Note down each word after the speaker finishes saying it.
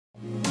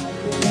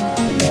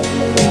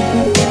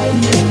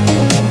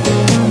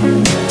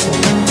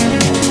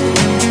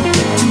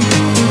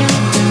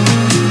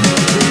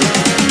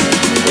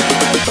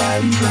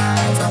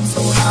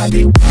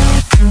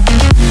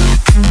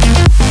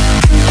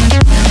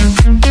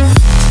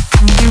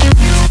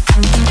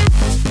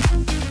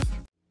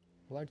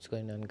What's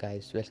going on,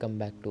 guys? Welcome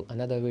back to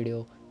another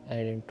video,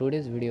 and in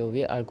today's video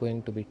we are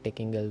going to be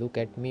taking a look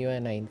at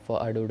MIUI9 for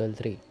Doodle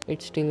 3.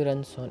 It still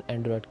runs on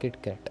Android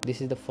KitKat. This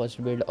is the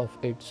first build of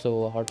it,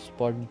 so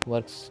hotspot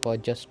works for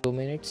just 2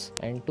 minutes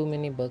and too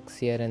many bugs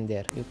here and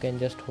there. You can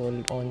just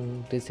hold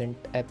on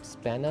recent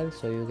apps panel,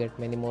 so you get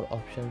many more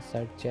options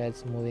such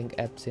as moving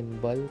apps in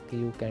bulk.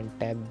 You can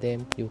tap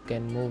them, you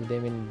can move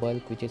them in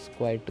bulk, which is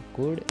quite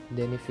good.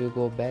 Then if you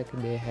go back,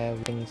 they have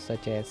things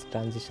such as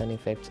transition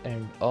effects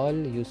and all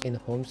used in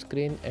home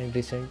screen, and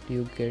recent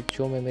you get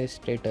show memory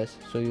status,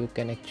 so you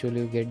can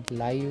actually get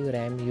live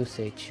RAM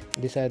usage.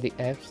 These are the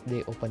apps.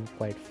 They open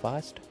quite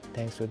fast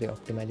thanks to the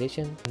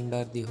optimization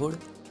under the hood.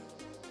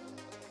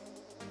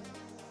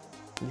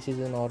 This is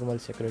a normal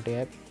security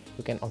app.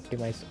 You can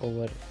optimize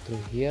over through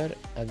here.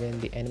 Again,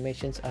 the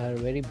animations are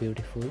very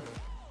beautiful.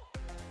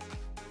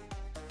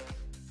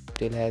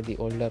 Still have the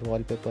older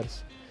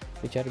wallpapers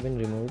which are been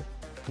removed.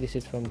 This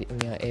is from the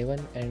MIUI9,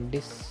 and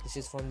this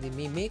is from the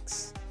Mi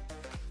Mix,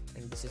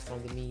 and this is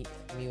from the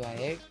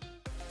MIUI8.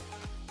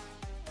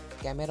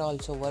 Camera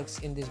also works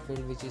in this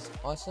build, which is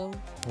awesome.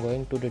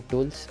 Going to the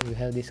tools, you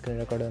have the screen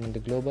recorder on the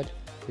global.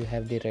 You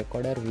have the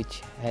recorder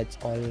which has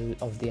all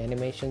of the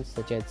animations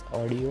such as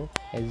audio,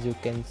 as you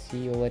can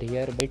see over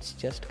here. But it's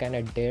just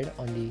kinda dead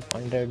on the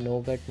under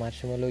Nougat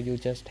Marshmallow. You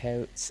just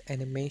have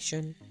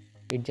animation,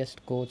 it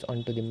just goes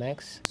onto the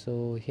max.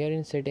 So here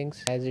in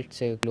settings, as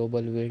it's a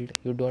global build,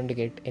 you don't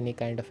get any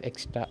kind of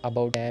extra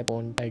about tab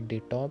on at the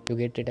top. You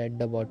get it at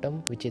the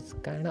bottom, which is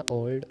kinda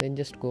old. Then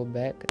just go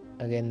back.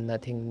 Again,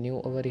 nothing new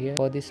over here.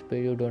 For this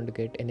build you don't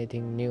get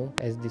anything new,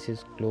 as this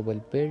is global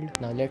build.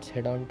 Now let's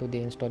head on to the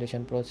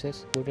installation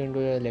process. Put into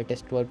the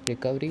latest warp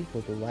recovery,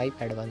 go to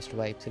wipe, advanced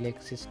wipe,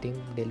 select system,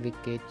 Delvic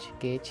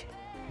cache,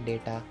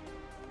 data,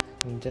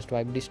 and just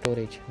wipe the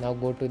storage. Now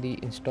go to the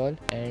install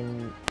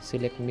and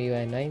select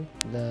MIUI9.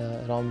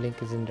 The ROM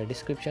link is in the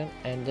description,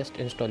 and just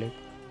install it.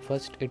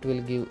 First it will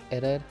give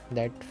error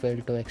that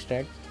failed to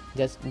extract.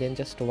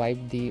 Just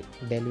wipe the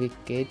Delvic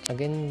cache.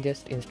 Again,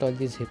 just install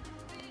the zip.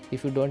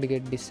 If you don't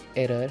get this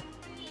error,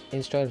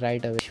 install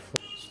right away.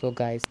 So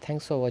guys,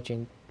 thanks for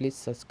watching. Please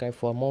subscribe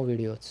for more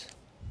videos.